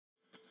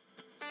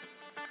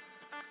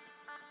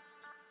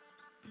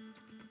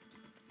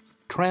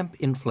Tramp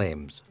in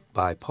Flames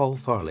by Paul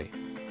Farley.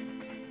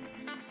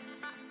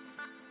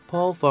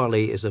 Paul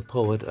Farley is a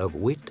poet of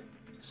wit,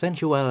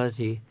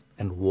 sensuality,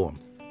 and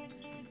warmth.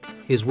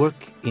 His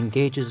work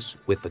engages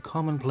with the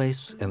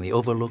commonplace and the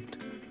overlooked,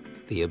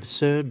 the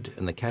absurd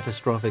and the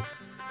catastrophic,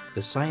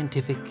 the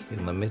scientific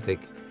and the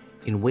mythic,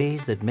 in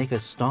ways that make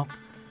us stop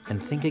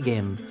and think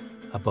again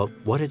about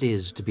what it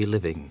is to be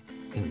living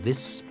in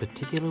this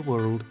particular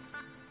world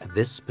at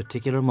this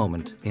particular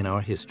moment in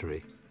our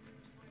history.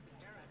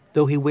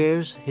 Though he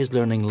wears his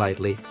learning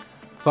lightly,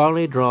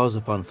 Farley draws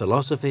upon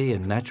philosophy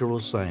and natural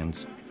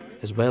science,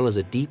 as well as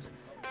a deep,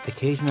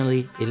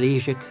 occasionally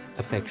elegiac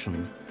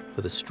affection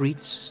for the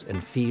streets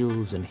and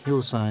fields and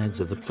hillsides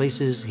of the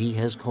places he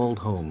has called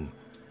home,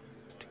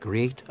 to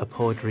create a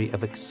poetry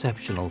of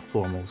exceptional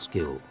formal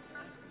skill.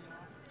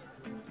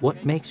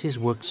 What makes his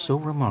work so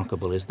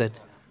remarkable is that,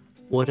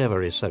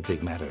 whatever his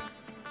subject matter,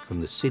 from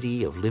the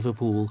city of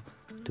Liverpool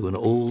to an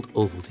old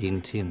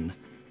Ovaltine tin,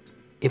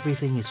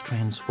 everything is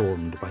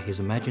transformed by his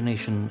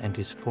imagination and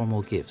his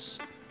formal gifts,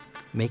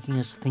 making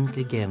us think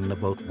again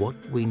about what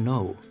we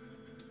know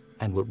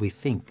and what we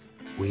think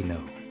we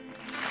know.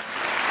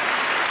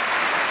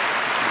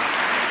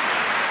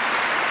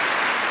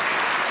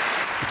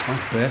 It's my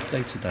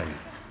birthday today.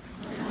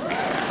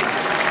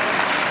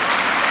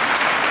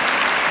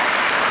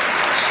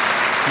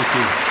 Thank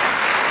you.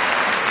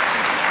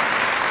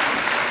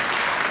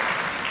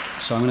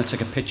 So I'm going to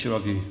take a picture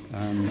of you.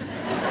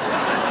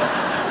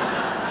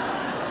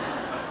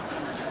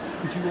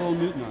 Could you all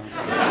mute now?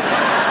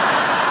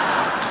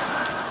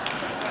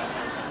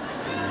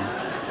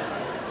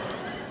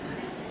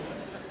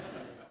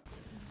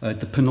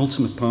 The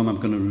penultimate poem I'm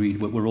going to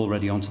read, we're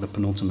already on to the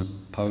penultimate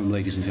poem,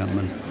 ladies and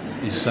gentlemen,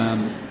 is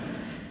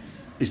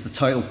the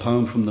title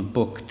poem from the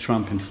book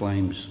Tramp in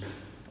Flames.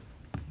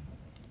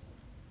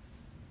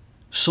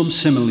 Some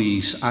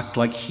similes act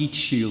like heat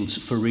shields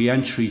for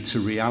re-entry to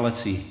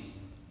reality,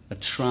 a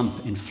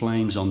tramp in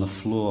flames on the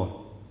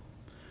floor.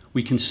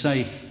 We can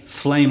say,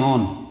 flame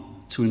on,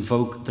 to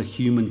invoke the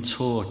human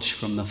torch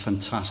from the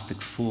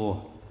Fantastic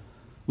Four.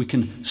 We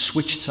can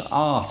switch to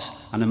art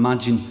and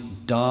imagine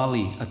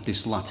Dali at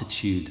this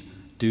latitude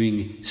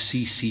doing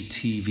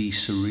CCTV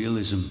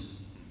surrealism.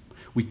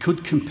 We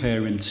could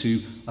compare him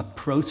to a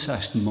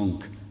protest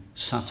monk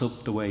sat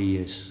up the way he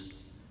is.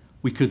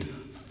 We could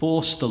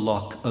force the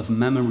lock of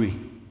memory.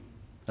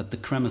 At the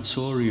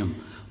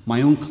crematorium,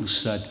 my uncle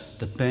said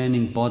the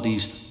burning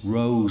bodies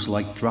rose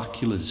like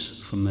Dracula's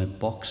from their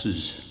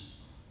boxes.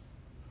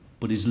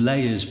 But his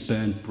layers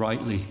burned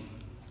brightly,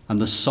 and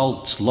the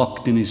salts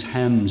locked in his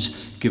hems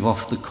give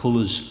off the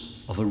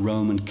colours of a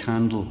Roman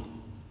candle.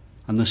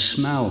 And the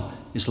smell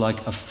is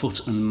like a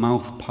foot and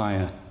mouth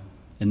pyre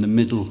in the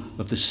middle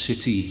of the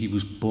city he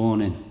was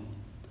born in.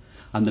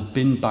 And the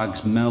bin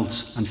bags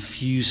melt and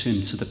fuse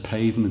him to the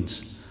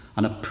pavement,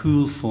 and a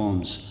pool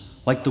forms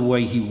like the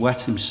way he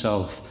wet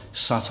himself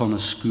sat on a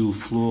school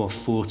floor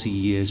 40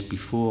 years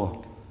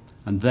before.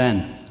 And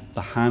then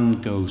the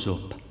hand goes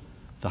up.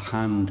 The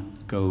hand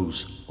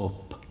goes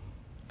up.